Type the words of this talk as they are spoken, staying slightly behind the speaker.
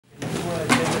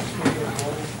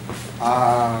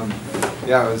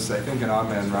Yeah, it was, I think, an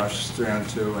odd-man rush,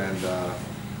 3-on-2, and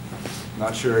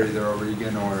not sure either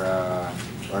O'Regan or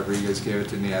Rodrigues gave it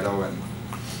to Nieto,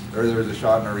 or there was a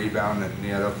shot and a rebound, and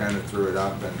Nieto kind of threw it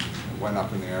up and it went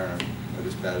up in the air, and I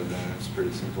just batted it in. It's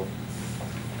pretty simple.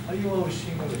 How do you always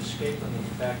seem to escape on these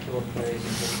backdoor plays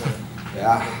and get the...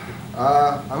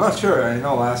 Yeah, I'm not sure. I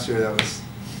know last year that was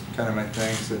kind of my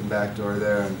thing, sitting backdoor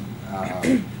there, and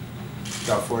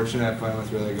got fortunate playing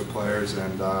with really good players,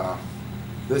 and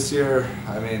this year,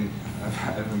 I mean, I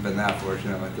haven't been that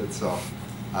fortunate with it, so,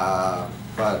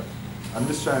 but I'm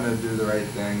just trying to do the right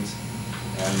things,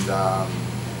 and,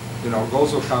 you know,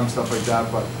 goals will come, stuff like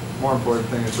that, but more important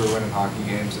thing is we're winning hockey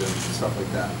games and stuff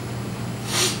like that.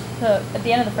 So at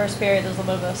the end of the first period, there was a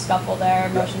little bit of a scuffle there,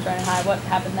 emotions running high. What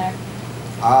happened there?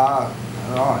 I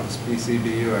don't know, it's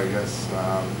BCBU, I guess.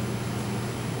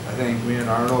 I think me and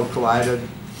Arnold collided,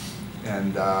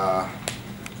 and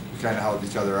we kind of held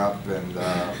each other up, and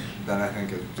then I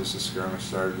think just a skirmish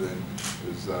started, and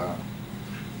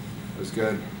it was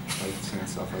good. I like seeing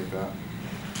stuff like that.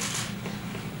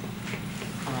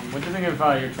 What do you think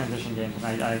of your transition game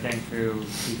tonight, getting through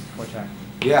Keith's forecheck?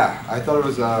 Yeah, I thought it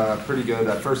was pretty good.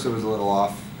 At first it was a little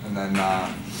off, and then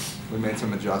we made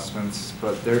some adjustments,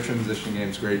 but their transition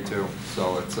game's great too.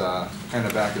 So it's kind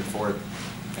of back and forth,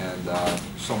 and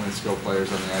so many skilled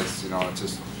players on the ice. You know, it's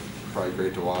just probably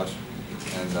great to watch,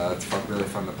 and it's really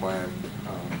fun to play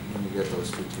when you get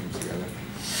those two teams together.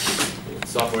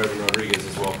 Sophomore Evan Rodrigues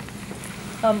as well.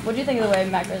 What do you think of the way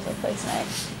Matt Grizzly played tonight?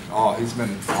 Oh, he's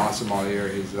been awesome all year.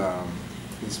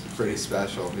 He's pretty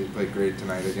special. He played great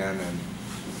tonight again, and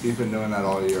he's been doing that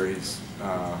all year. He's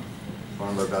one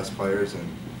of our best players, and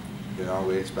you know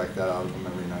we expect that out of him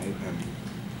every night.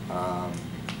 And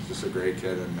he's just a great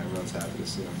kid, and everyone's happy to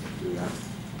see him do that.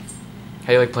 How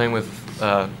do you like playing with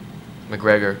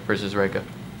McGregor versus Reka?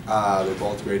 They're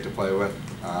both great to play with.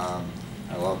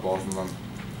 I love both of them.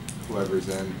 Whoever's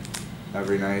in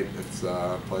every night, it's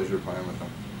a pleasure playing with them.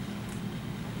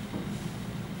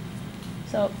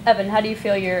 So, Evan, how do you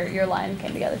feel your line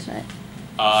came together tonight?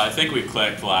 I think we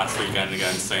clicked last weekend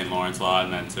against St. Lawrence a lot,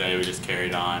 and then today we just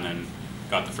carried on and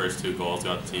got the first 2 goals,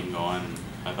 got the team going, and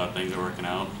I thought things were working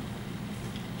out.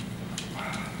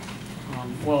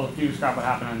 Well, if you describe what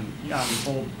happened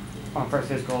on first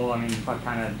his goal, I mean, puck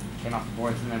kind of came off the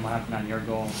boards, and then what happened on your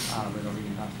goal with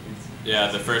O'Regan pass?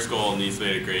 Yeah, the first goal, Neitz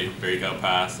made a great breakout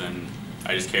pass, and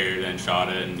I just carried it and shot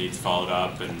it, and Neitz followed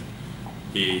up, and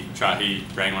he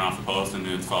rang one off the post, and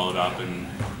Nunes followed up and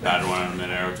batted one in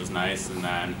midair, which was nice. And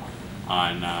then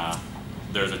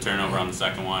there was a turnover on the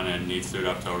second one, and Neitz threw it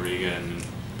up to O'Regan, and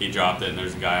he dropped it, and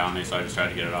there's a guy on me, so I just tried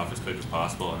to get it off as quick as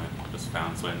possible, and it just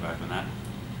found its way in the back of the net.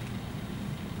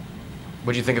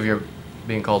 What do you think of your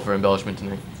being called for embellishment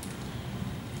tonight?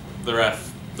 The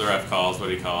ref calls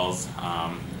what he calls.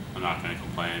 I'm not going to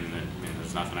complain. I mean,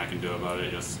 there's nothing I can do about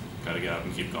it. Just got to get up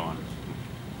and keep going.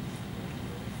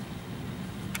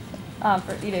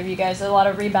 For either of you guys, a lot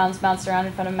of rebounds bounced around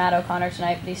in front of Matt O'Connor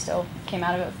tonight, but he still came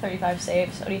out of it with 35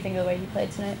 saves. What do you think of the way he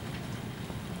played tonight?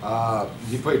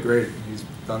 He played great. He's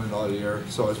done it all year.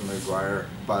 So has McGuire.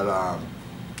 But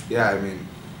yeah, I mean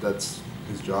that's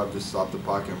his job. Just stop the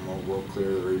puck and we'll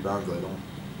clear the rebounds.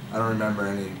 I don't remember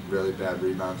any really bad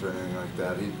rebounds or anything like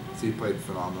that. He played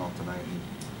phenomenal tonight.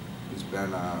 He's been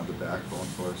the backbone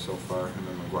for us so far, him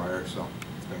and McGuire. So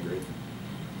it's been great.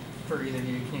 For either of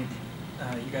you,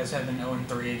 you guys have been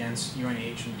 0-3 against UNH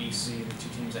and BC, the 2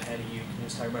 teams ahead of you. Can you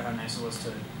just talk about how nice it was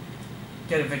to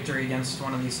get a victory against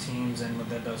one of these teams and what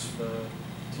that does for the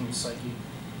team's psyche?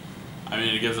 I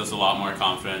mean, it gives us a lot more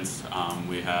confidence.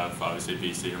 We have obviously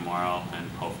BC tomorrow, and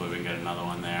hopefully we can get another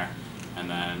one there. And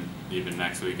then even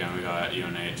next weekend we go at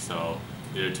UNH. So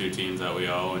these are 2 teams that we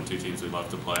owe and 2 teams we love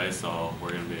to play. So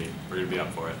we're gonna be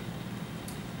up for it.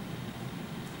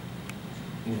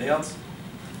 Anything else?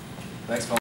 Thanks, Paul.